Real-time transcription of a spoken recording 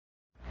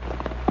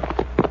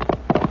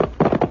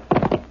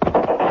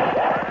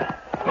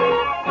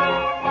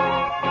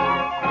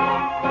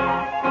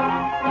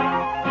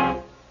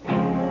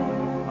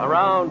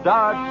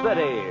Dodge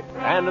City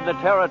and in the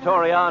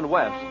territory on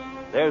west,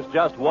 there's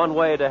just one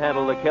way to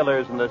handle the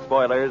killers and the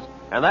spoilers,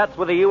 and that's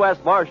with a U.S.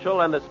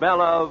 Marshal and the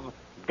smell of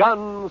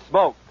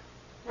Gunsmoke.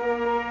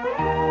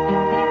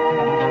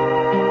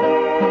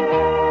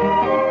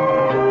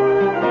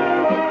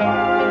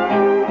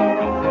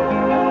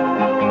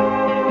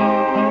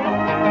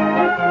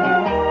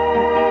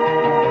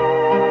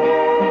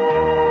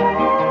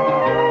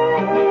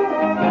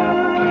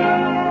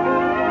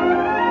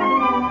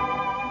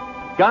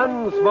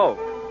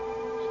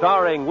 Gunsmoke,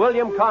 starring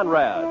William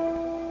Conrad.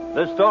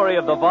 The story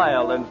of the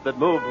violence that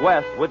moved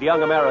west with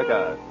young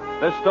America.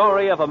 The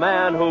story of a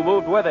man who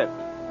moved with it.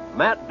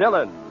 Matt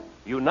Dillon,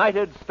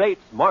 United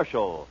States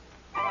Marshal.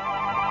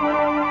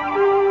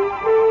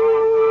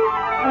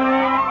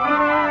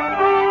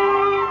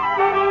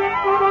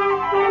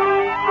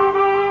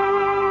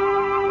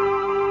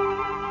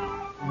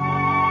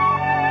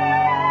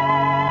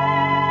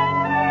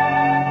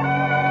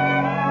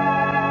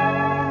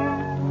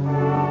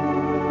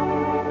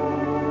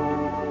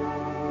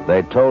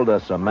 They told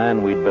us a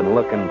man we'd been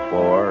looking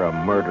for, a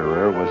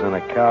murderer, was in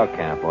a cow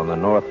camp on the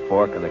North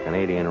Fork of the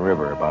Canadian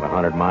River, about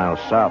 100 miles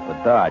south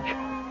of Dodge.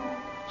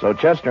 So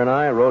Chester and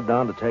I rode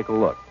down to take a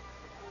look.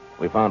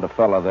 We found a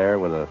fella there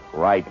with a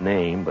right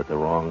name but the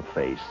wrong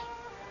face.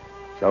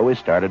 So we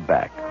started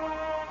back.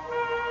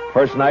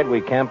 First night we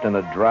camped in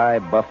a dry,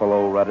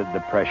 buffalo-rutted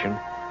depression.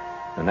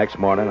 The next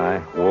morning I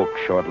woke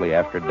shortly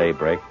after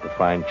daybreak to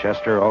find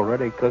Chester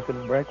already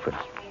cooking breakfast.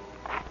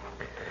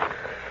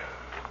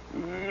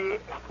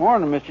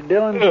 Morning, Mr.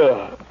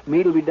 Dillon.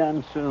 Meat'll be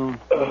done soon.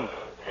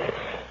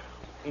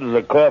 Is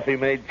the coffee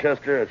made,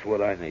 Chester? That's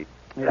what I need.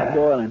 It's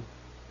boiling.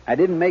 I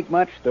didn't make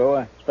much, though.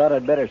 I thought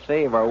I'd better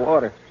save our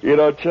water. You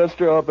know,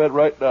 Chester, I'll bet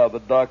right now the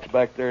doc's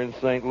back there in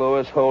St.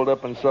 Louis, holed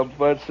up in some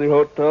fancy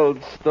hotel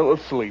and still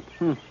asleep.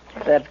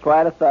 That's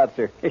quite a thought,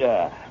 sir.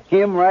 Yeah.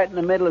 Him right in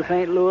the middle of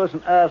St. Louis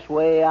and us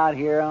way out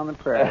here on the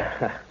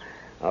prairie.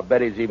 I'll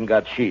bet he's even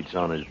got sheets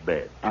on his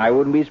bed. I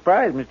wouldn't be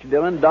surprised, Mr.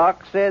 Dillon.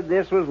 Doc said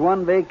this was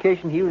one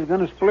vacation he was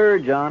going to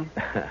splurge on.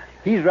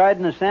 He's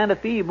riding the Santa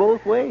Fe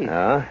both ways.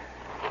 Huh?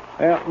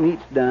 Well,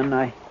 meat's done.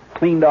 I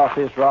cleaned off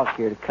this rock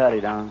here to cut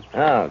it on.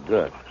 Oh,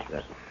 good.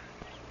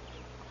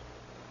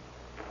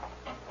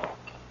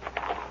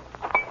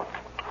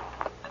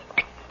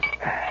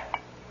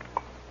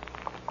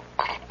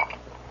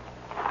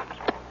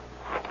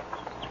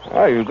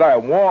 Oh, you got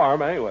it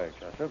warm anyway,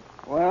 Chester.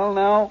 Well,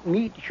 now,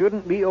 meat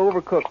shouldn't be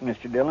overcooked,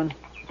 Mr. Dillon.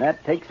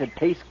 That takes the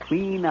taste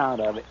clean out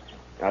of it.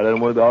 Now,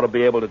 then we ought to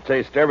be able to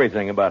taste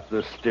everything about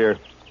this steer.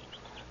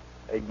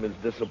 Eggman's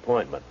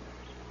disappointment.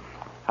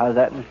 How's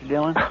that, Mr.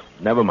 Dillon?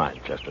 Never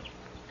mind, Chester.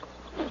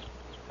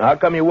 How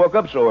come you woke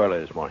up so early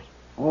this morning?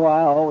 Oh,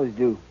 I always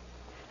do.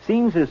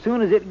 Seems as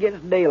soon as it gets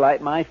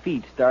daylight, my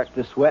feet start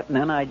to sweat, and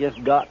then I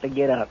just got to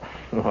get up.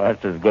 Well,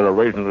 that's as good a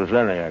reason as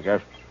any, I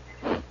guess.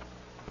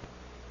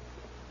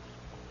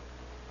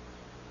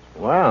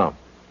 Wow.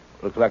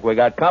 Looks like we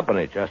got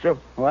company, Chester.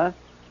 What?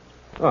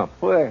 Oh.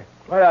 Where?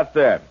 Right out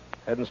there.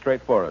 Heading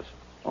straight for us.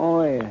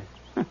 Oh, yeah.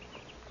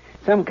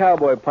 Some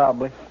cowboy,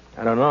 probably.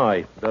 I don't know.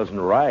 He doesn't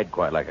ride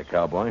quite like a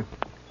cowboy.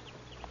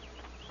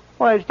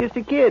 Why, it's just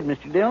a kid,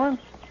 Mr. Dillon.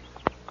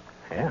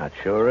 Yeah, it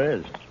sure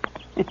is.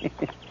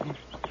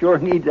 Sure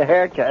needs a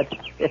haircut.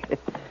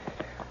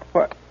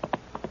 What?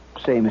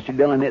 Say, Mr.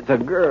 Dillon, it's a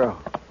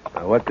girl.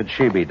 Now, what could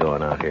she be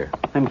doing out here?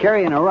 I'm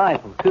carrying a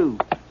rifle, too.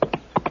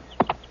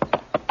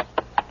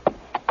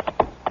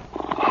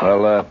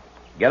 Well,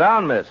 get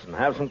on, miss, and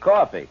have some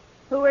coffee.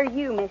 Who are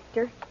you,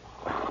 mister?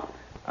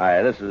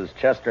 Hi, this is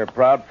Chester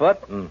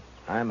Proudfoot, and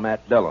I'm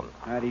Matt Dillon.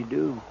 How do you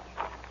do?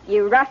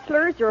 You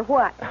rustlers or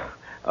what?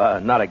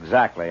 Not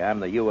exactly.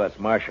 I'm the U.S.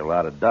 Marshal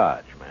out of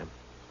Dodge, ma'am.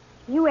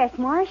 U.S.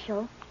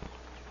 Marshal?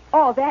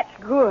 Oh, that's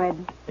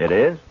good. It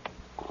is?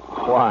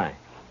 Why?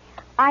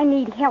 I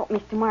need help,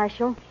 Mr.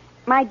 Marshal.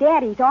 My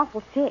daddy's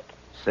awful sick.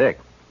 Sick?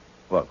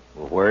 Well,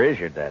 where is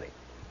your daddy?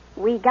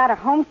 We got a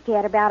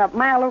homestead about a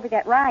mile over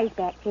that rise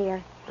back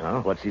there.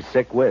 Oh, what's he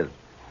sick with?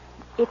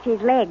 It's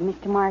his leg,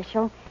 Mr.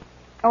 Marshal.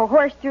 A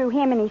horse threw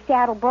him and his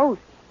saddle both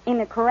in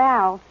the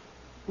corral,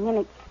 and then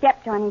it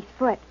stepped on his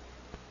foot.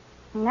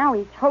 Now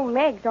his whole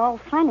leg's all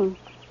funny.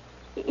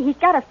 He's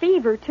got a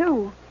fever,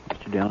 too.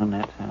 Mr. Dillon,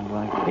 that sounds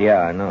like...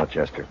 Yeah, I know,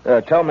 Chester.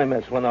 Tell me,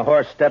 miss, when the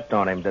horse stepped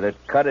on him, did it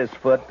cut his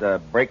foot,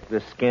 break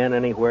the skin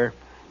anywhere?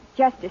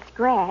 Just a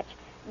scratch.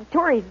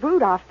 Tore his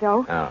boot off,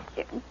 though. Oh.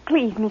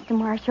 Please, Mr.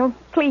 Marshal,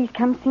 please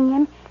come see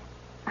him.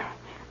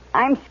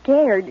 I'm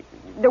scared,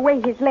 the way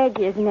his leg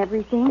is and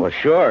everything. Well,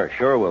 sure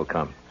we'll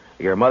come.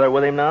 Your mother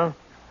with him now?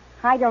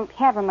 I don't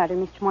have a mother,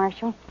 Mr.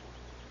 Marshal.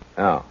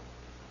 Oh.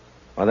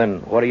 Well,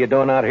 then what are you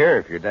doing out here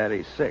if your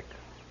daddy's sick?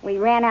 We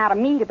ran out of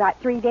meat about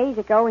 3 days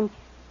ago, and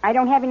I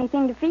don't have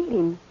anything to feed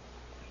him.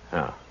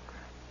 Oh.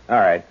 All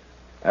right.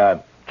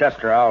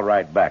 Chester, I'll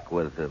ride back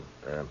with...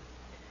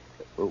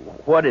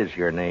 what is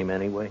your name,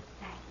 anyway?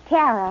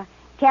 Tara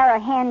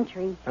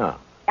Hantry. Oh.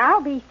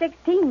 I'll be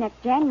 16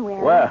 next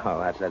January.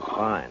 Well, that's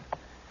fine.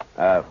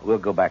 We'll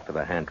go back to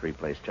the Hantry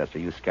place, Chester.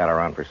 You scout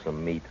around for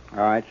some meat. All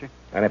right, sir.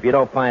 And if you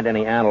don't find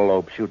any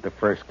antelope, shoot the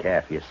first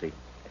calf you see.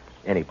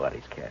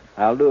 Anybody's calf.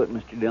 I'll do it,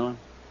 Mr. Dillon.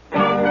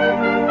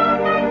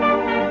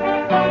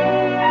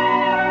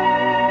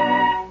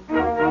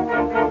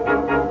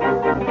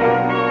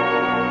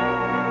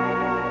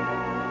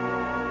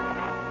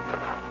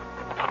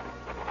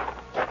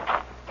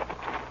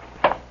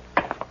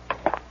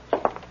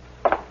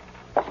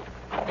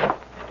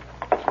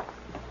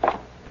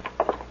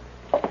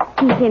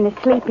 He's in the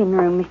sleeping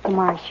room, Mr.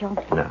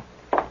 Marshall. No.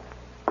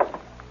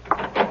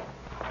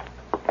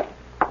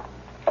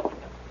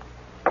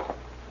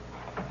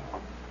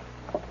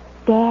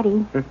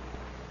 Daddy.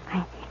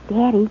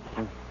 Daddy,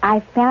 I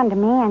found a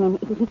man,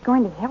 and he's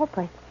going to help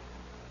us.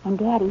 And,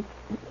 Daddy,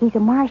 he's a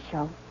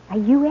marshal, a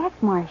U.S.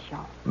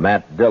 marshal.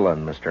 Matt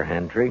Dillon, Mr.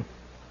 Hantry.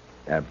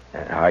 How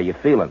are you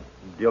feeling?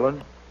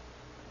 Dillon?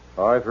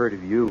 I've heard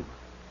of you.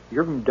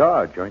 You're from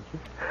Dodge, aren't you?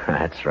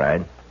 That's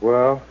right.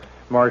 Well,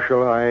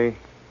 Marshal, I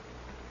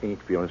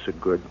ain't feeling so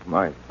good.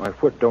 My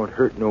foot don't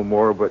hurt no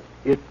more, but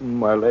it and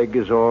my leg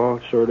is all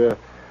sort of,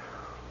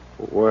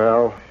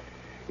 well,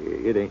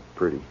 it ain't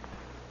pretty.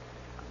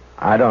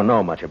 I don't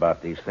know much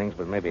about these things,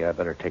 but maybe I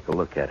better take a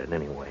look at it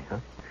anyway, huh?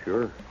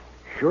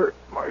 Sure,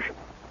 Marshal.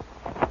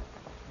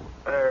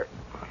 There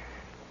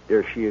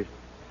she is.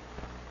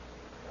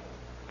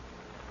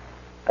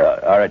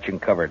 All right, you can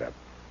cover it up.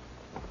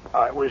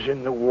 I was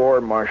in the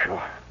war,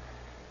 Marshal.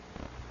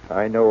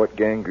 I know what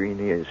gangrene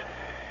is.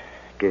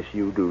 Guess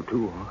you do,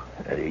 too,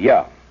 huh?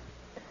 Yeah.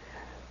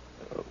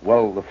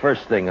 Well, the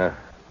first thing, a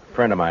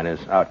friend of mine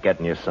is out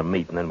getting you some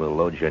meat, and then we'll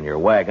load you in your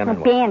wagon.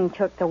 Well, Ben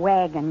took the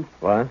wagon.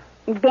 What?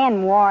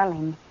 Ben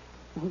Warling.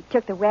 He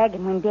took the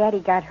wagon when Daddy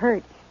got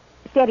hurt.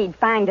 Said he'd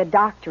find a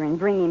doctor and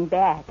bring him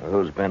back.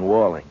 Who's Ben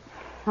Walling?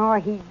 Oh,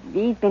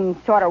 he's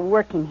been sort of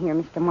working here,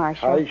 Mr.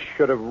 Marshall. I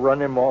should have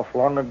run him off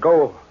long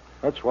ago.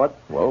 That's what.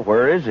 Well,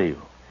 where is he?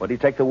 What'd he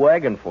take the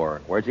wagon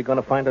for? Where's he going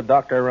to find a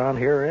doctor around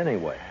here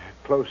anyway?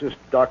 Closest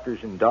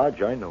doctor's in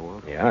Dodge I know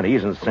of. Yeah, and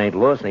he's in St.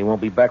 Louis, and he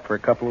won't be back for a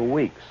couple of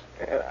weeks.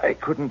 I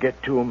couldn't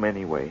get to him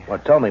anyway. Well,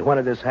 tell me, when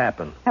did this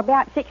happen?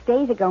 About 6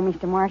 days ago,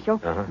 Mr. Marshall.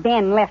 Uh-huh.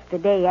 Ben left the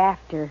day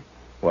after.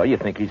 Well, you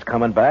think he's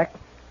coming back?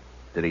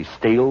 Did he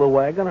steal the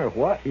wagon or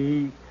what?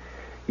 He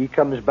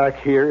comes back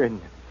here and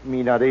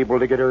me not able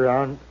to get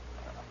around.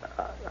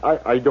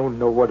 I don't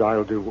know what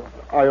I'll do.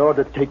 I ought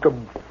to take a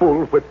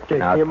bullwhip to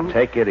Now, him.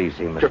 take it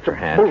easy, Just a Mr.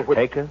 Hand. bullwhip.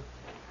 Take it.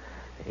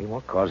 He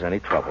won't cause any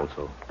trouble,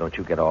 so don't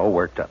you get all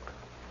worked up.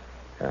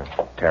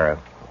 Tara,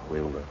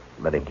 we'll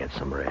let him get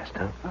some rest,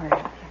 huh? All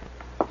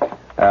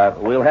right.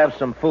 We'll have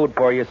some food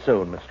for you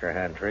soon, Mr.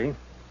 Hantry.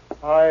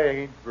 I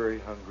ain't very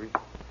hungry.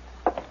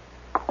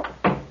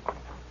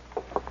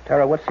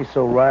 Tara, what's he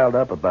so riled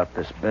up about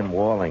this Ben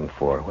Walling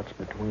for? What's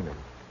between them?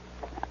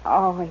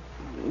 Oh,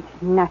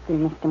 it's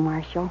nothing, Mr.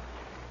 Marshall.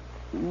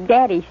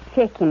 Daddy's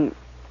sick, and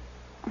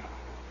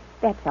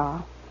that's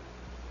all.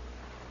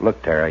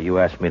 Look, Tara, you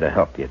asked me to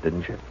help you,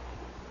 didn't you?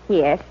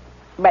 Yes,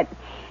 but...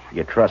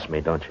 You trust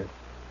me, don't you?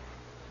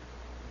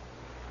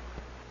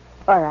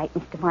 All right,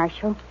 Mr.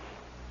 Marshall.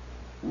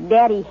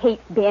 Daddy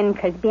hates Ben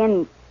because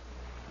Ben...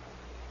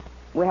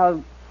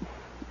 Well,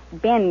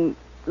 Ben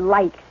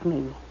likes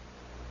me.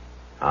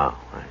 Oh,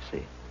 I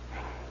see.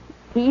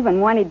 He even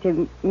wanted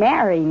to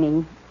marry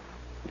me.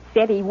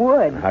 Said he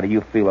would. How do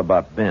you feel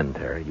about Ben,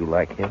 Tara? You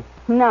like him?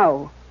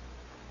 No.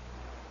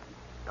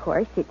 Of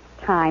course, it's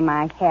time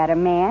I had a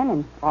man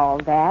and all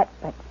that,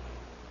 but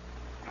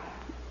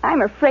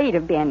I'm afraid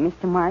of Ben,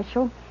 Mr.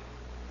 Marshall.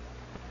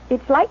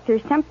 It's like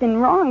there's something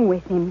wrong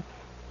with him.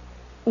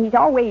 He's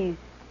always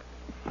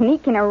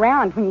sneaking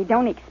around when you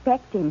don't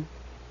expect him.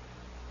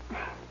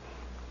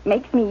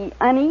 Makes me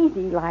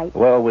uneasy, like.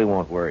 Well, we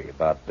won't worry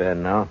about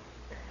Ben now.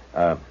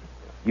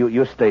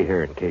 You stay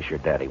here in case your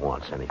daddy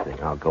wants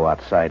anything. I'll go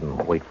outside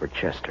and wait for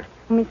Chester.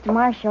 Mr.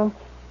 Marshall.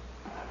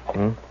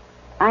 Hmm?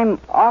 I'm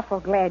awful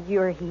glad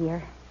you're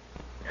here.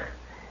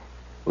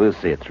 We'll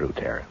see it through,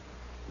 Tara.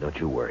 Don't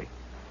you worry.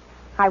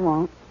 I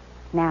won't.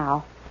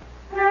 Now.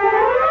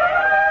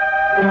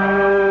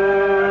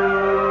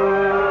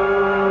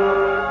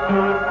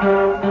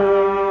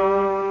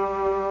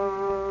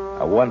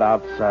 I went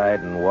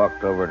outside and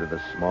walked over to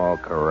the small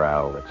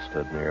corral that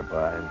stood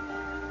nearby.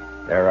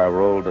 There I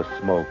rolled a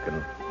smoke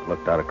and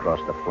looked out across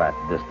the flat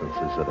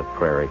distances of the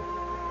prairie.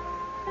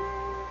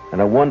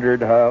 And I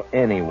wondered how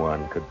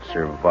anyone could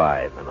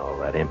survive in all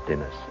that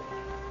emptiness.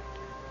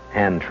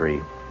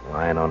 Hantry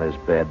lying on his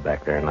bed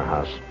back there in the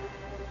house.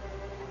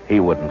 He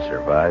wouldn't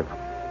survive.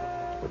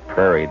 The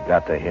prairie'd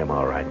got to him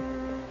all right.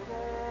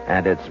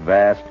 And its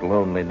vast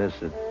loneliness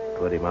had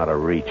put him out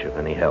of reach of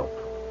any help.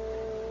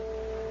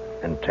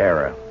 And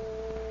Tara,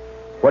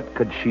 what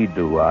could she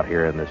do out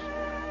here in this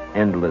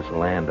endless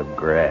land of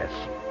grass?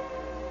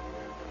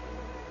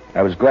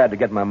 I was glad to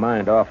get my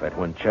mind off it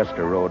when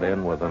Chester rode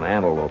in with an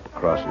antelope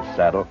across his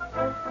saddle.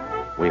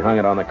 We hung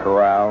it on the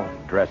corral,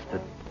 dressed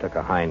it, took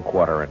a hind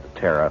quarter into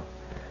Tara,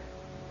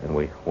 and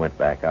we went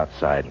back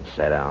outside and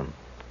sat down.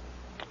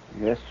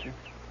 Yes, sir.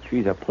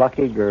 She's a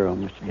plucky girl,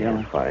 Mr.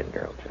 Dillon. Fine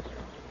girl, Chester.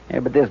 Yeah,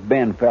 but this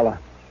Ben fella,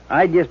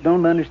 I just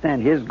don't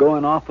understand his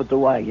going off with the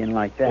wagon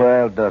like that.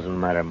 Well, it doesn't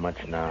matter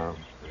much now.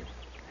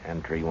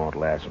 Entry won't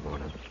last more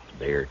than a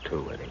day or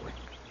two, anyway.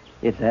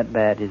 It's that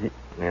bad, is it?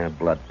 Yeah,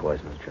 blood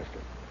poisoning, Chester.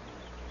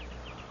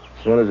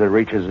 As soon as it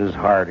reaches his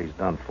heart, he's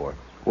done for.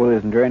 Well,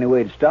 isn't there any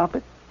way to stop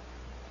it?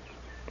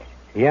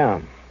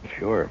 Yeah,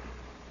 sure.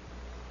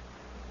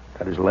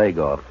 Cut his leg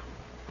off.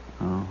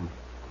 Oh.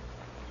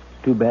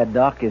 Too bad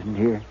Doc isn't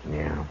here.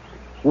 Yeah.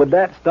 Would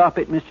that stop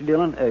it, Mr.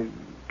 Dillon?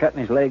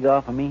 Cutting his leg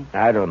off, I mean?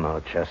 I don't know,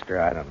 Chester.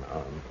 I don't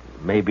know.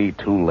 Maybe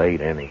too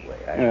late anyway.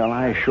 Well,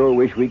 I sure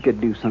wish we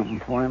could do something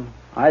for him.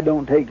 I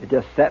don't take to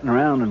just sitting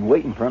around and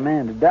waiting for a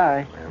man to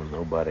die. Well,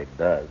 nobody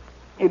does.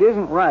 It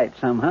isn't right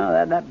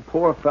somehow. That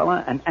poor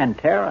fella and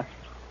Tara.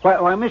 Why,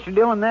 Mr.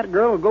 Dillon, that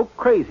girl will go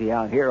crazy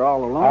out here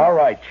all alone. All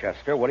right,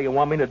 Chester. What do you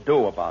want me to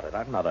do about it?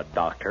 I'm not a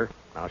doctor.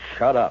 Now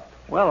shut up.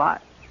 Well,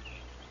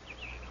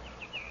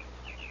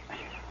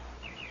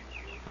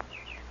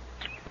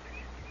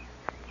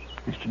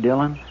 Mr.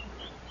 Dillon,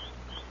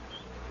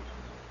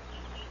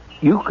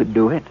 you could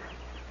do it.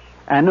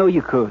 I know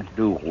you could.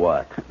 Do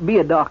what? Be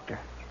a doctor.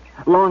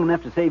 Long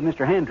enough to save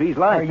Mr. Handry's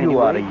life. Are you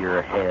anyway. out of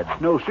your head?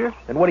 No, sir.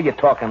 Then what are you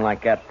talking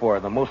like that for?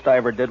 The most I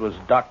ever did was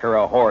doctor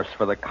a horse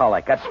for the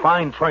colic. That's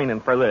fine training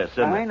for this,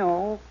 isn't it? I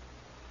know.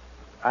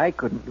 I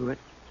couldn't do it.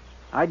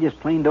 I just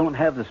plain don't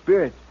have the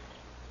spirit.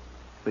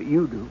 But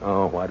you do.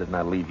 Oh, why didn't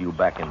I leave you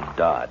back in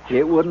Dodge?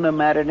 It wouldn't have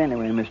mattered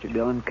anyway, Mr.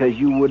 Dillon, because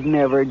you would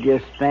never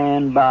just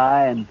stand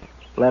by and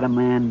let a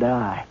man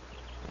die.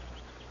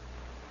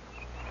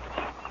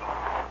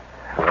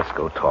 Let's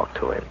go talk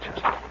to him,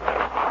 Chester.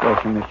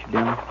 Yes, sir, Mr.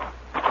 Dillon.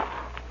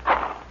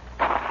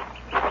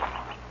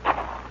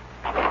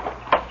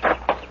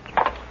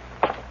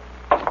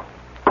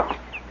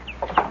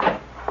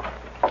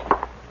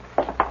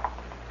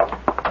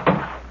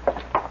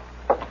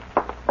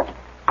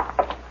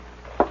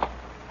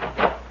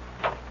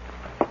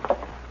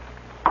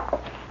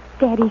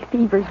 Daddy's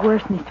fever's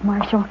worse, Mr.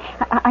 Marshall.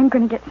 I'm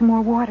going to get some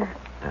more water.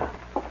 Yeah.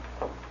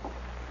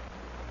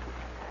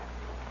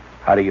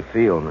 How do you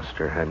feel,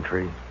 Mr.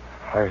 Hendry?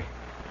 I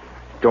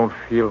don't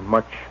feel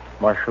much,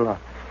 Marshal.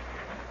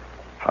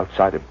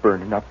 Outside of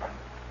burning up.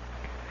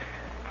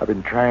 I've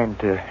been trying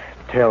to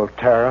tell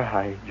Tara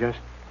I just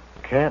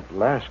can't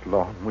last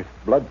long with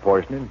blood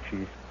poisoning.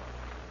 She's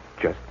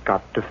just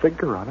got to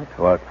figure on it.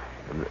 Well,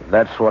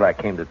 that's what I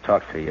came to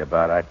talk to you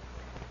about.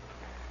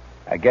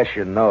 I guess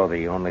you know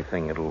the only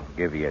thing that'll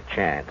give you a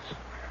chance.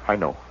 I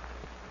know.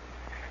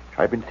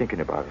 I've been thinking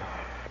about it.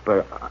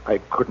 But I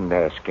couldn't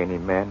ask any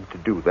man to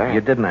do that.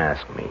 You didn't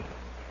ask me.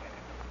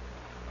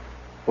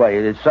 Well,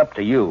 it's up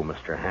to you,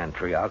 Mr.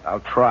 Hantry.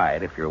 I'll try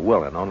it if you're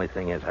willing. Only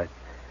thing is,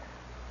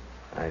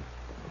 I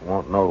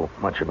won't know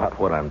much about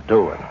what I'm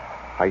doing.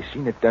 I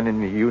seen it done in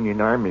the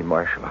Union Army,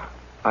 Marshal.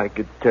 I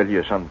could tell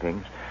you some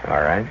things.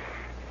 All right.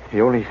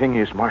 The only thing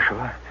is, Marshal,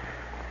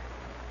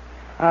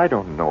 I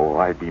don't know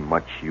I'd be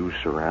much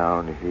use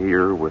around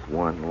here with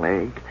one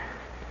leg.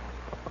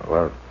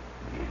 Well,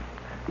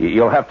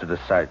 you'll have to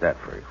decide that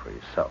for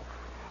yourself.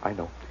 I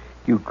know.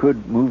 You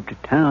could move to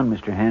town,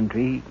 Mr.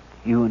 Handry,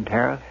 you and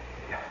Tara.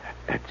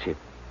 That's it,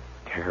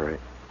 Tara.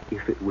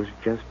 If it was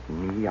just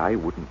me, I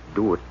wouldn't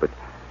do it, but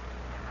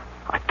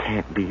I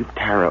can't leave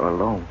Tara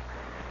alone.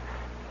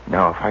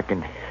 Now, if I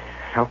can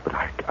help it,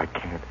 I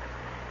can't.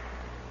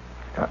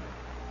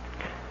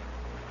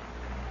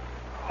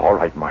 All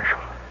right, Marshal.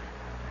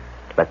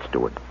 Let's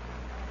do it.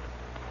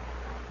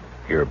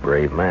 You're a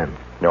brave man.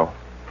 No,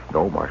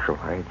 Marshal.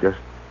 I just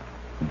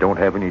don't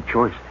have any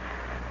choice.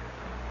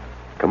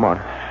 Come on.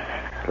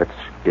 Let's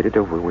get it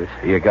over with.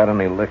 You got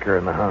any liquor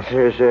in the house?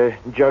 There's a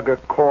jug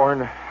of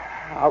corn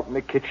out in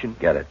the kitchen.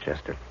 Get it,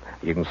 Chester.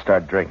 You can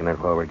start drinking it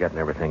while we're getting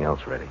everything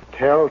else ready.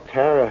 Tell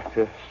Tara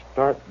to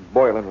start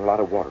boiling a lot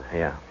of water.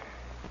 Yeah.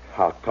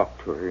 I'll talk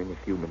to her in a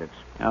few minutes.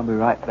 I'll be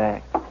right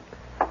back.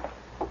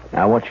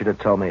 Now, I want you to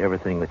tell me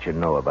everything that you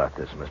know about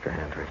this, Mr.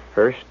 Hendry.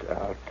 First,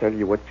 I'll tell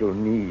you what you'll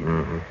need.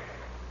 Mm-hmm.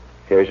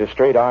 There's a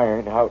straight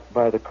iron out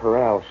by the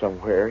corral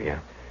somewhere. Yeah.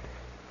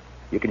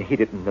 You can heat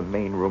it in the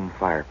main room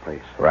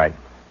fireplace. Right.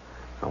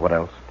 What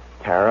else?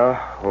 Tara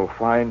will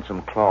find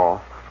some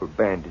cloth for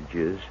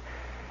bandages.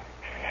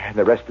 And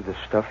the rest of the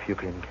stuff you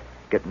can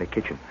get in the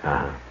kitchen.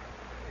 Uh-huh.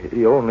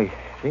 The only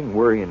thing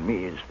worrying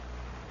me is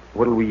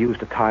what'll we use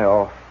to tie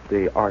off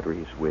the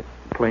arteries with?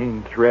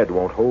 Plain thread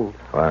won't hold.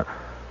 Well,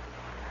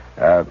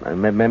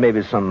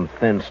 maybe some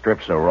thin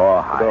strips of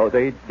rawhide. No,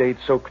 they'd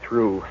soak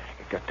through.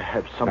 You got to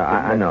have something.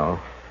 I know.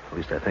 At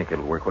least I think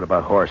it'll work. What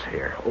about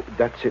horsehair? Oh,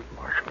 that's it,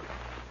 Marshal.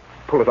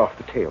 Pull it off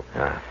the tail.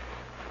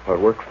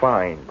 It'll work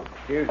fine.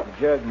 Here's the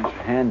jug,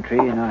 Mr.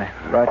 Handry, and I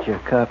brought you a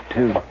cup,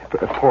 too.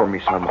 Pour me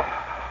some.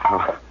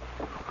 I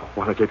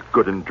want to get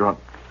good and drunk.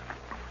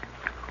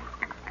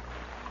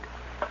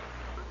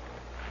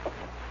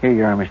 Here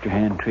you are, Mr.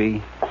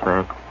 Handry.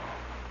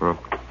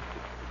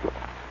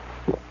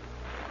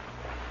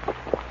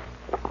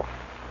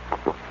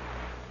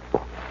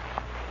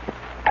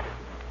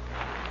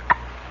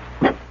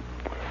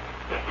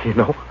 You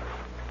know,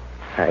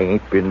 I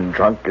ain't been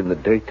drunk in the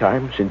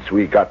daytime since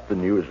we got the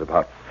news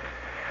about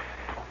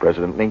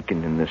President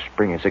Lincoln in the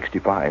spring of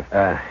 65.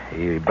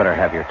 You better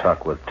have your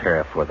talk with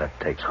Tara before that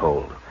takes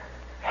hold.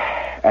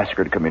 Ask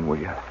her to come in, will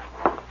you?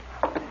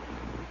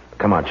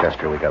 Come on,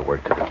 Chester. We got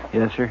work to do.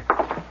 Yes, sir.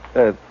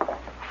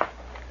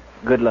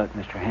 Good luck,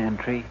 Mr.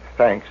 Handtree.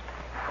 Thanks.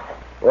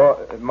 Well,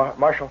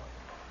 Marshal.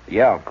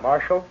 Yeah.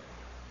 Marshal,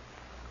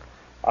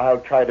 I'll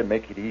try to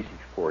make it easy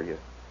for you.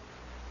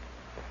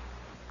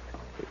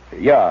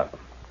 Yeah.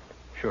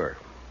 Sure.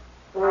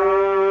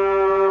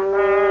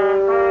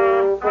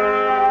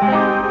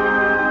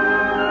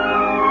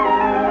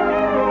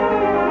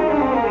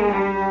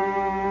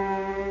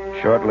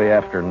 Shortly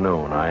after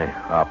noon, I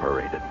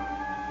operated.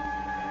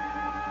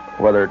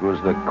 Whether it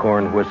was the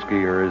corn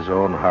whiskey or his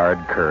own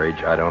hard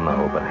courage, I don't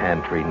know, but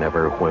Handtree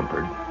never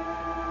whimpered.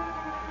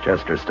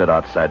 Chester stood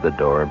outside the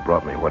door and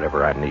brought me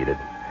whatever I needed.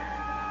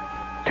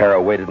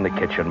 Tara waited in the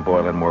kitchen,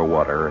 boiling more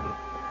water and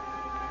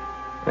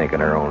thinking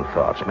her own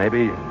thoughts.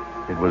 Maybe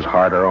it was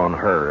harder on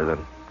her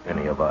than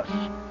any of us.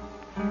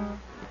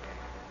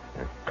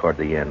 Toward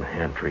the end,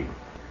 Handtree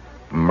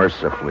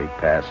mercifully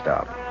passed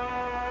out.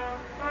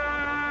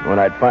 When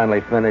I'd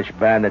finally finished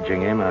bandaging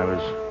him, I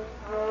was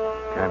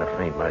kind of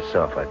faint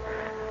myself. I'd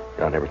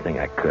done everything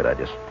I could. I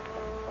just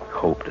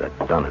hoped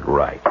I'd done it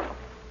right.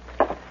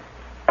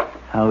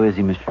 How is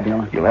he, Mr.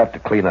 Dillon? You'll have to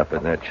clean up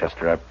in there,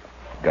 Chester. I've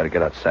got to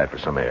get outside for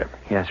some air.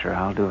 Yes, sir,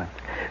 I'll do it.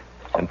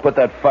 And put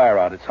that fire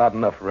out. It's hot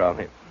enough around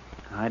here.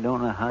 I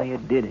don't know how you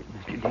did it,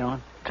 Mr.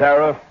 Dillon.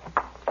 Tara?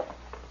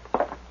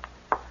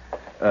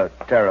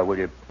 Tara, will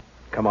you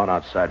come on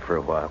outside for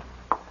a while?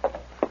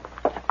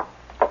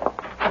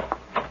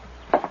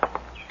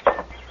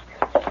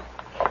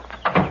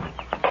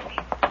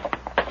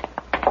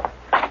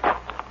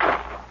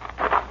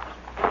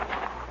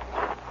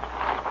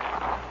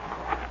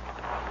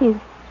 Is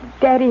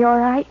Daddy all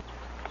right?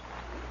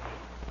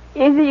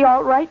 Is he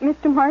all right,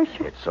 Mr.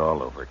 Marshall? It's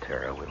all over,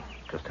 Tara. We'll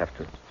just have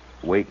to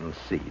wait and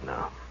see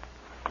now.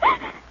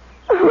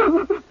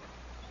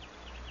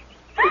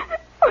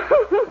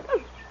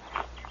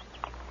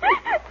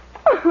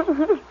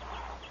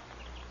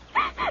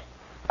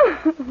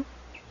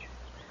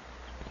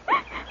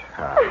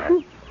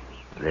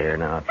 There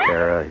now,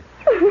 Tara.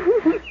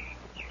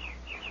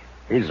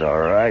 He's all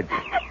right.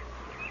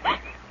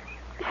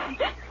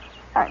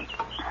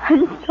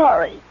 I'm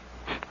sorry,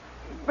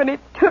 but it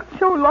took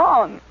so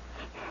long.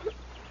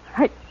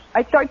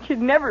 I thought you'd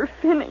never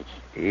finish.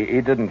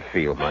 He didn't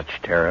feel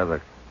much, Tara.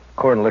 The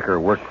corn liquor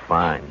worked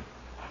fine.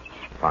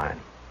 Fine.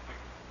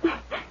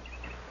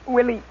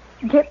 Will he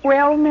get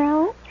well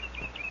now?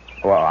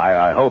 Well,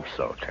 I hope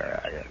so,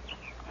 Tara.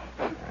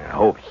 I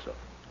hope so.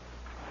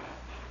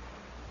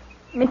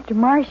 Mr.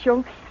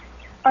 Marshall,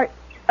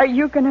 are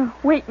you going to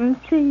wait and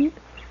see?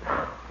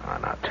 Oh,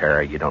 now,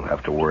 Tara, you don't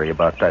have to worry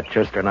about that,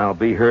 Chester, and I'll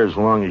be here as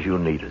long as you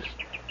need us.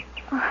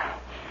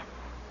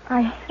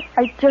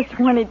 I just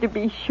wanted to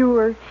be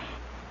sure.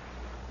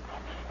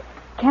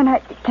 Can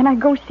I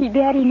go see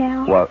Daddy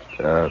now?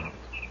 Well,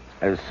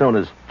 as soon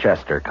as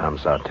Chester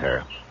comes out,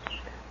 Tara,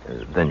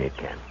 then you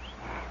can.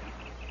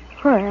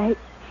 All right.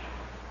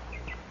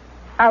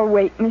 I'll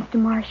wait, Mr.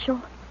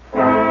 Marshall.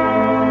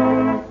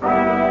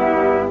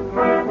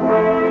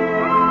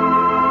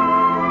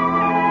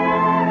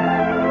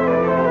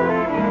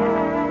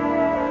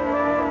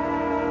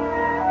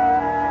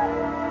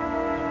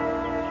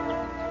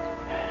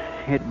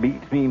 It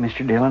beats me,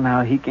 Mr. Dillon,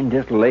 how he can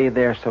just lay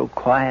there so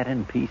quiet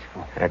and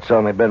peaceful. It's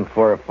only been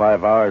 4 or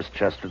 5 hours,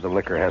 Chester. The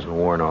liquor hasn't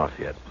worn off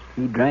yet.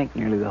 He drank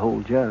nearly the whole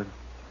jug.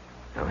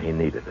 No, he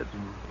needed it.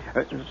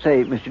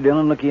 Say, Mr.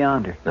 Dillon, look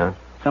yonder. Huh?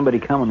 Somebody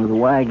coming with a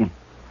wagon.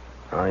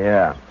 Oh,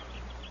 yeah.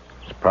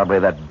 It's probably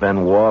that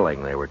Ben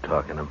Walling they were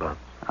talking about.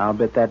 I'll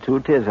bet that's who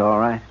it is, all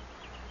right.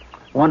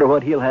 Wonder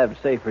what he'll have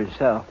to say for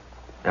himself.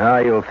 Ah,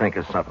 you'll think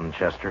of something,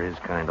 Chester. His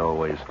kind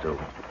always do.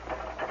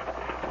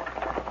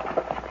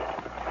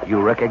 You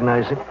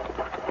recognize him?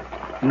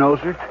 No,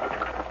 sir.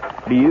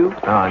 Do you?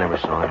 Oh, I never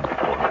saw him before.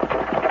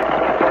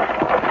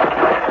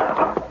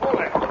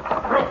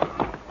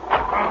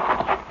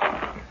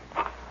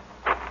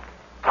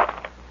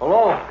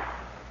 Hello.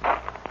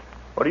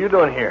 What are you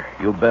doing here?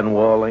 You Ben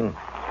Walling?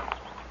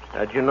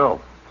 How'd you know?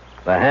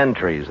 The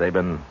Handtrees, they've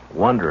been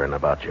wondering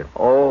about you.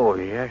 Oh,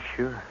 yeah,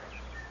 sure.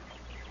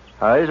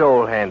 How's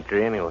old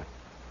Handtree, anyway?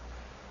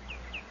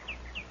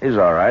 He's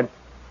all right.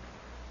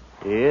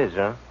 He is,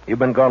 huh? You've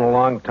been gone a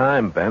long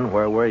time, Ben.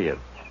 Where were you?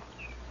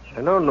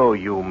 I don't know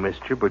you,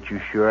 mister, but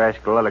you sure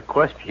ask a lot of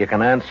questions. You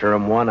can answer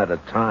them one at a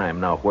time.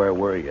 Now, where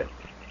were you?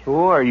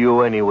 Who are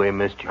you anyway,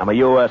 mister? I'm a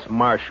U.S.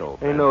 Marshal.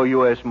 Ain't no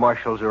U.S.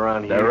 Marshals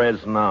around here. There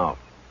is now.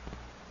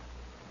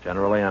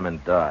 Generally, I'm in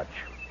Dodge.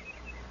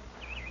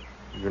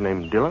 Your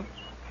name Dillon?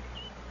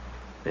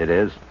 It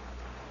is.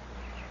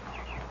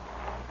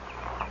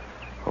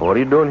 What are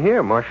you doing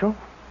here, Marshal?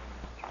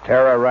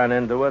 Tara ran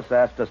into us,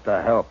 asked us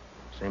to help.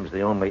 Seems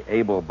the only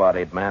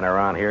able-bodied man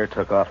around here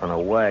took off in a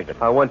wagon.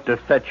 I went to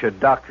fetch a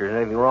doctor. Is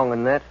anything wrong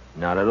in that?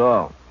 Not at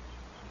all.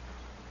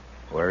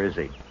 Where is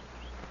he?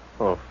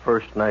 Well,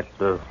 first night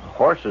the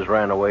horses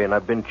ran away, and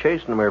I've been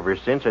chasing them ever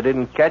since. I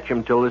didn't catch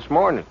him till this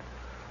morning.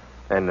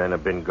 And then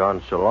I've been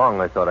gone so long,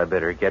 I thought I'd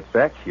better get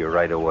back to you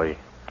right away.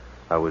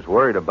 I was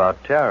worried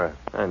about Tara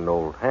and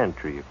old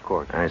Hantry, of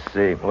course. I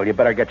see. Well, you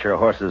better get your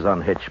horses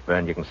unhitched,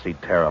 Ben. You can see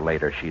Tara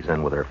later. She's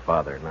in with her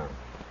father now.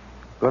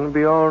 Gonna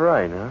be all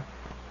right, huh?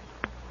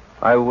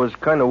 I was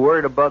kind of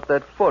worried about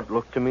that foot.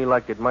 Looked to me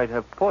like it might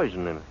have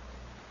poison in it.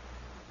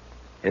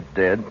 It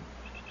did.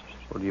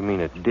 What do you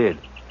mean it did?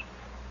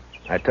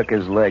 I took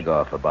his leg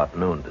off about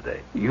noon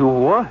today. You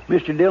what?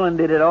 Mr. Dillon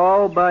did it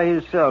all by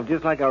himself,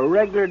 just like a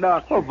regular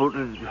doctor. Oh, but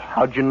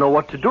how'd you know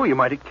what to do? You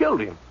might have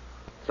killed him.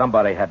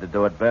 Somebody had to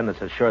do it, Ben.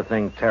 It's a sure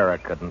thing Tara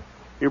couldn't.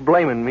 You're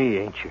blaming me,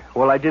 ain't you?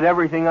 Well, I did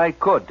everything I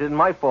could. Didn't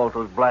my fault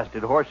those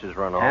blasted horses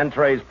run off.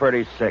 Hantray's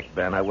pretty sick,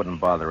 Ben. I wouldn't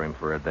bother him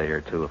for a day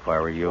or two if I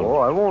were you. Oh,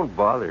 I won't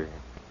bother you.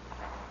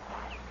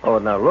 Oh,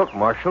 now look,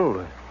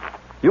 Marshal.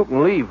 You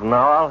can leave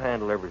now. I'll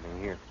handle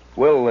everything here.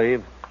 We'll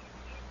leave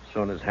as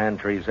soon as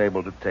Hantray's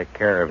able to take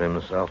care of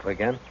himself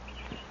again.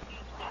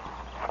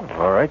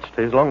 All right,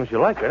 stay as long as you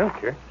like. I don't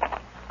care.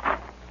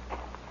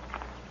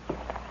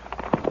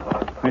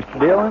 Mr.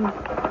 Dillon,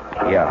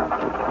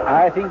 Yeah.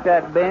 I think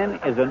that Ben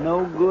is a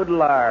no-good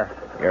liar.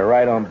 You're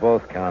right on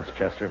both counts,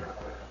 Chester.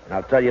 And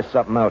I'll tell you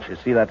something else. You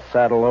see that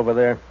saddle over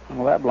there?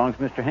 Well, that belongs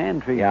to Mr.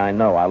 Hantry. Yeah, I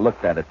know. I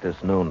looked at it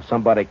this noon.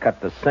 Somebody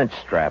cut the cinch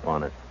strap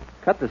on it.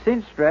 Cut the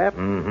cinch strap.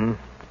 Mm-hmm.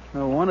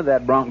 No wonder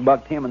that bronc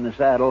bucked him in the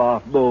saddle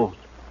off both.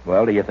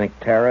 Well, do you think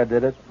Tara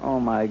did it? Oh,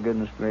 my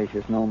goodness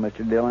gracious, no,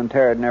 Mr. Dillon.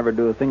 Tara'd never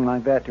do a thing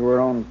like that to her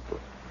own.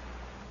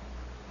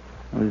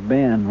 It was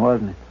Ben,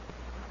 wasn't it?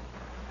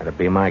 That'd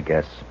be my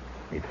guess.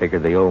 He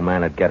figured the old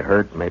man would get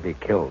hurt, maybe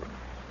killed.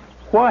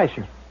 Why,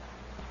 sir?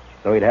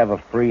 So he'd have a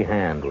free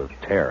hand with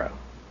Tara.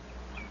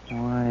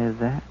 Why,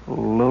 that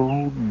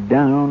low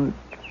down...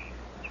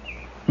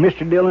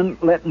 Mr. Dillon,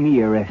 let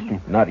me arrest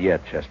him. Not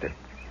yet, Chester.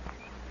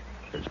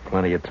 There's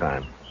plenty of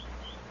time.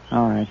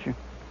 All right, sir.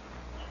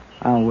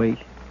 I'll wait.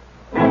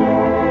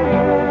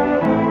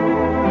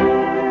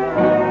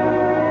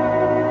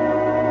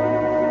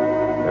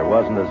 There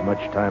wasn't as much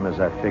time as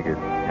I figured.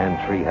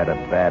 Hantry had a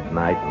bad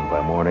night, and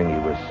by morning he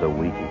was so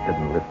weak he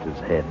couldn't lift his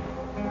head.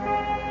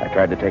 I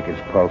tried to take his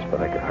pulse,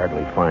 but I could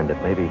hardly find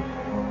it. Maybe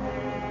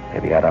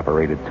I'd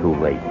operated too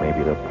late.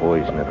 Maybe the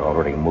poison had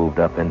already moved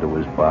up into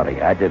his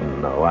body. I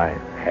didn't know. I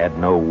had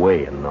no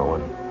way of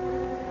knowing.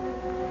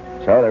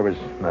 So there was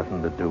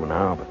nothing to do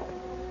now but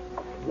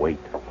wait.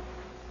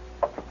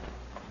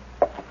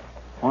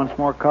 Want some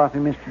more coffee,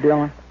 Mr.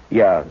 Dillon?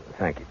 Yeah,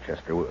 thank you,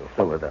 Chester. We'll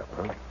fill it up,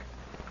 huh?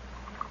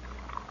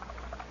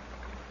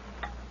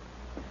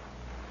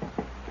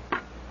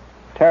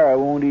 Tara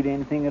won't eat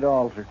anything at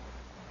all, sir.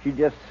 She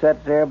just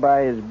sits there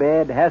by his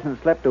bed,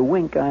 hasn't slept a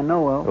wink I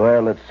know of.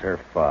 Well, it's her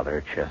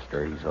father,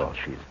 Chester. He's all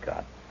she's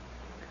got.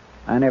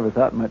 I never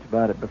thought much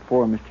about it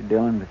before, Mr.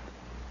 Dillon, but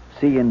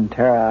seeing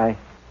Tara, I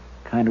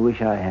kind of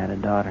wish I had a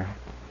daughter.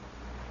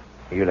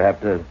 You'd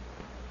have to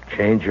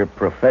change your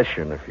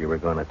profession if you were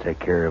going to take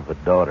care of a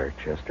daughter,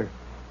 Chester.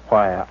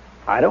 Why,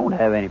 I don't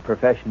have any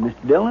profession,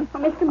 Mr. Dillon. Oh,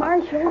 Mr.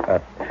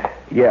 Marshall,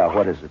 Yeah,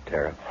 what is it,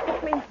 Tara?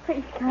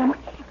 please come.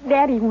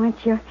 Daddy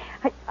wants you.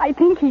 I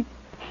think he's...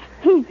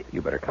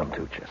 You better come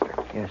too, Chester.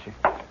 Yes, sir.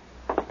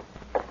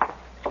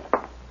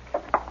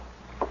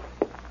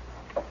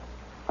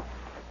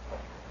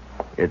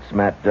 It's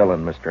Matt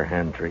Dillon, Mr.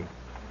 Hantry.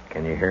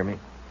 Can you hear me?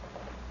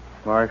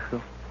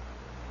 Marshal,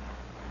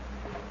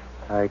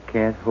 I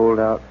can't hold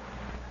out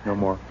no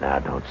more. Now,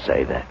 don't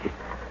say that.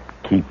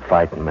 Keep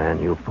fighting,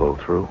 man. You'll pull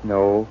through.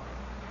 No,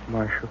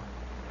 Marshal.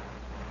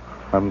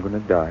 I'm going to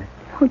die.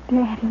 Oh,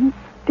 Daddy.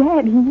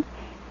 Daddy.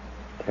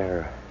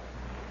 Tara.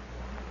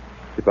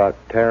 It's about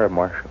Tara,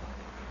 Marshal.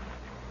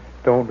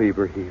 Don't leave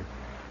her here.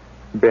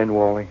 Ben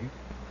Walling,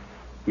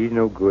 he's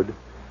no good.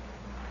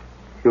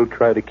 He'll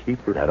try to keep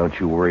her. Now, don't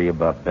you worry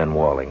about Ben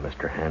Walling,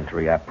 Mr.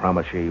 Hantry. I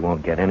promise you he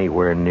won't get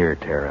anywhere near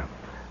Tara.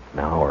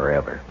 Now or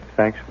ever.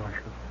 Thanks,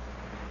 Marshal.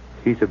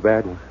 He's a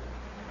bad one.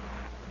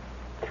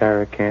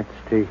 Tara can't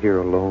stay here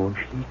alone.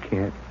 She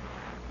can't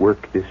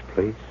work this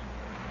place.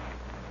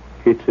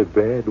 It's a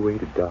bad way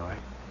to die.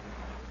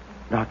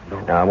 Not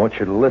knowing. Now, I want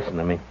you to listen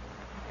to me.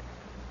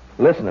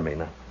 Listen to me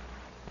now.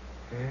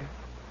 Yeah?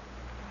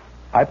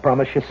 I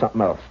promise you something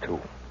else, too.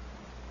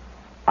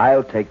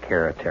 I'll take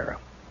care of Tara.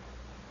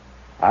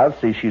 I'll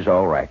see she's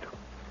all right.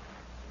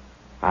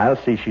 I'll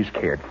see she's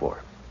cared for.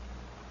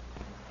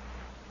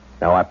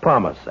 Now, I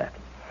promise that.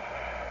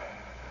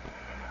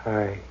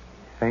 I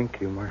thank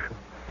you, Marshal.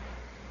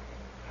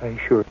 I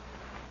sure.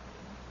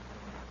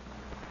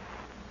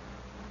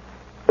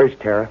 Where's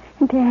Tara?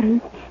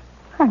 Daddy,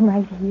 I'm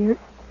right here.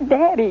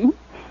 Daddy.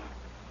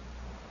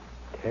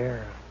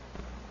 Tara.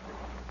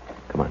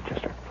 Come on,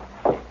 Chester.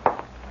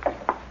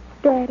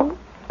 Daddy.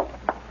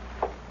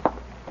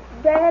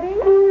 Daddy.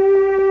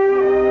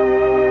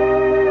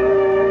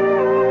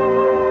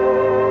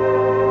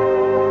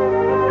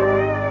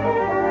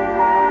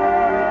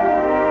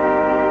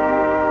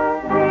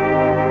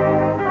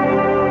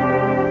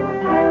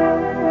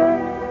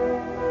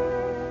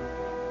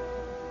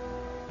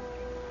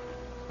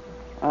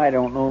 I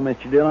don't know,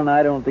 Mr. Dillon,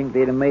 I don't think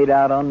they'd have made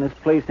out on this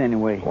place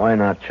anyway. Why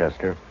not,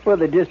 Chester? Well,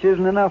 there just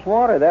isn't enough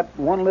water. That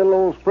one little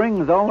old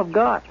spring is all I've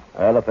got.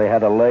 Well, if they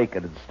had a lake,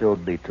 it'd still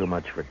be too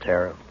much for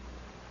Tara.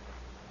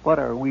 What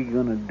are we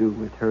going to do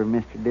with her,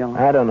 Mr. Dillon?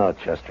 I don't know,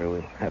 Chester.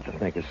 We'll have to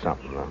think of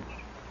something, though.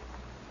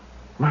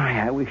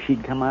 My, I wish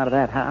she'd come out of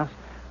that house.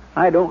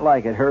 I don't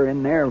like it, her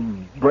in there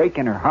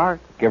breaking her heart.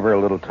 Give her a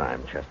little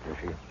time, Chester.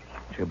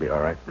 She'll be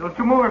all right. Don't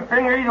you move a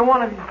finger, either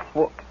one of you.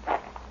 Well,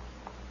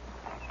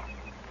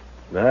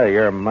 Well,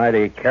 you're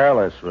mighty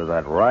careless with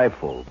that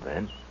rifle,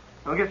 Ben.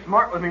 Don't get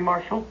smart with me,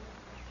 Marshal.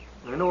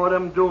 I know what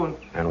I'm doing.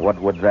 And what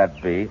would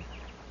that be?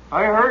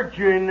 I heard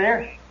you in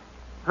there.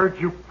 Heard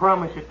you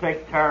promise to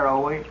take Tara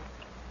away.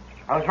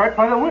 I was right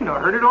by the window. I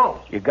heard it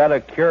all. You got a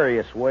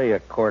curious way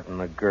of courting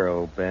a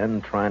girl,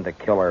 Ben, trying to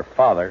kill her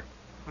father.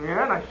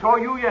 Yeah, and I saw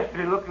you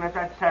yesterday looking at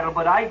that saddle,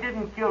 but I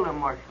didn't kill him,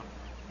 Marshal.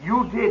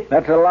 You did.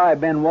 that's a lie,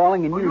 Ben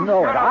Walling, and Well, you you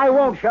know shut it. up. I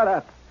won't shut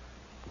up.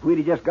 If we'd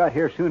have just got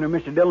here sooner,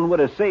 Mr. Dillon would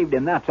have saved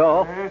him, that's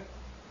all. It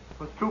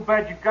was too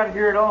bad you got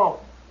here at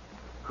all.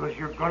 Because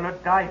you're going to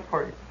die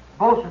for it.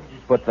 Both of you.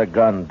 Put the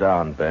gun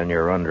down, Ben.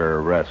 You're under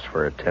arrest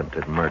for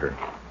attempted murder.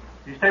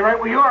 You stay right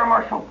where you are,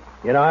 Marshal.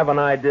 You know, I have an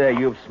idea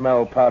you've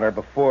smelled powder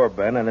before,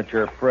 Ben, and that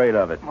you're afraid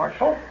of it.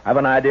 Marshal? I have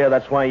an idea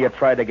that's why you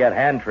tried to get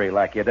Hantry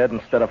like you did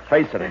instead of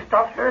facing it.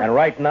 Stop there. And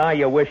right now,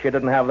 you wish you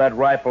didn't have that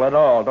rifle at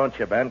all, don't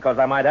you, Ben? Because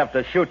I might have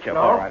to shoot you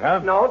for it, huh?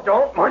 No,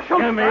 don't, Marshal.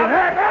 Give me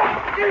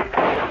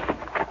that.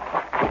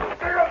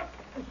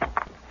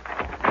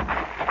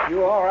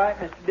 You all right,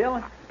 Mr.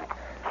 Dillon?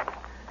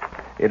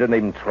 He didn't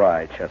even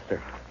try,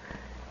 Chester.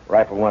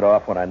 Rifle went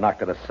off when I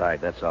knocked it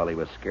aside. That's all. He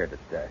was scared to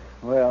death.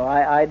 Well,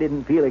 I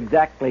didn't feel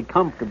exactly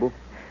comfortable.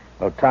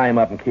 Well, tie him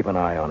up and keep an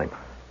eye on him.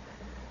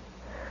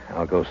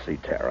 I'll go see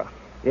Tara.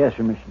 Yes,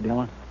 sir, Mr.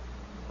 Dillon.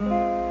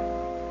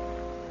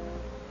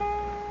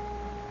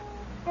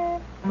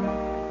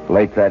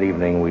 Late that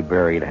evening, we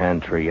buried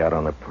Hantry out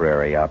on the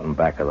prairie out in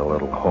back of the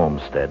little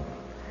homestead.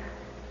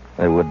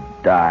 They would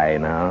die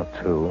now,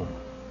 too,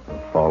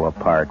 and fall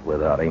apart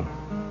without him.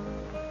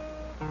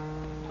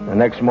 The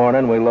next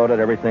morning, we loaded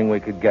everything we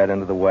could get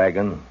into the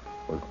wagon.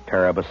 With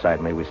Tara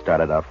beside me, we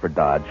started out for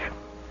Dodge.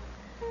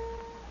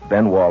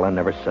 Ben Wallen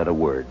never said a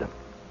word.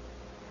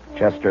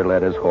 Chester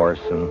led his horse,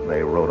 and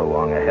they rode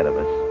along ahead of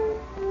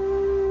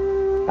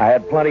us. I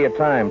had plenty of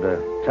time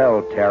to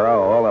tell Tara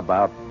all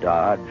about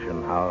Dodge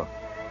and how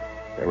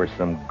there were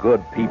some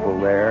good people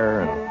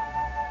there and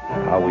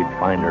how we'd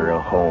find her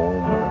a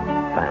home and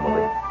a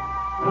family.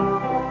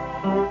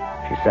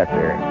 She sat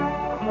there,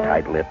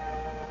 tight-lipped.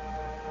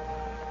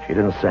 She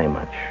didn't say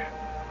much,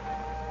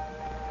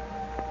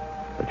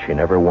 but she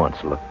never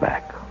once looked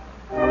back.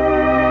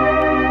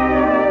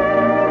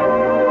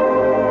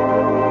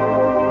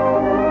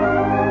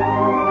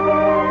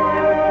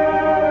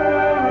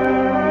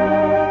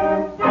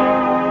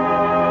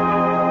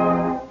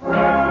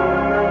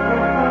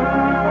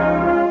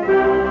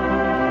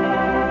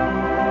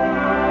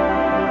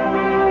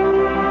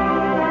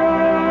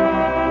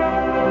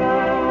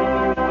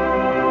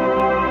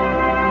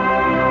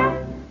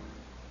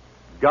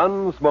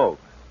 Gunsmoke,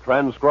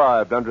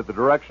 transcribed under the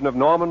direction of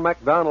Norman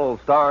MacDonald,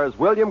 stars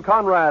William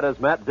Conrad as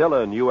Matt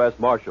Dillon, U.S.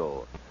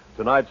 Marshal.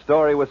 Tonight's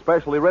story was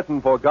specially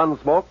written for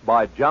Gunsmoke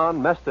by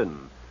John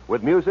Meston,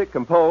 with music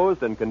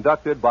composed and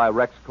conducted by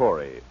Rex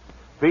Corey.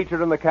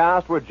 Featured in the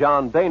cast were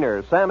John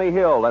Daner, Sammy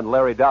Hill, and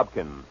Larry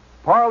Dobkin.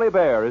 Parley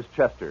Bear is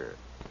Chester.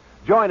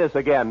 Join us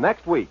again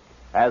next week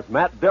as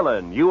Matt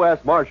Dillon,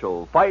 U.S.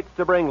 Marshal, fights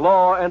to bring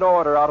law and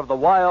order out of the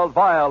wild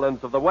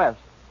violence of the West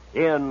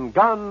in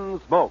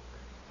Gunsmoke.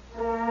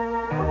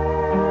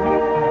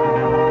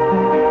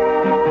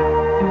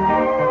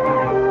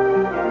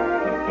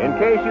 In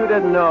case you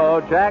didn't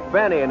know, Jack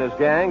Benny and his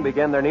gang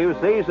begin their new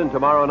season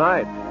tomorrow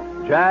night.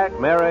 Jack,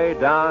 Mary,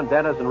 Don,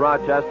 Dennis, and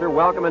Rochester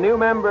welcome a new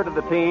member to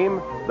the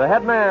team, the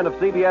head man of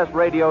CBS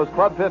Radio's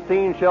Club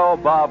 15 show,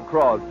 Bob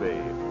Crosby.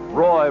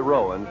 Roy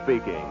Rowan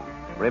speaking.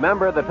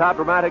 Remember, the top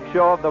dramatic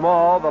show of them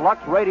all, the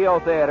Lux Radio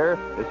Theater,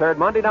 is heard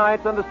Monday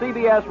nights on the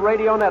CBS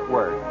Radio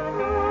Network.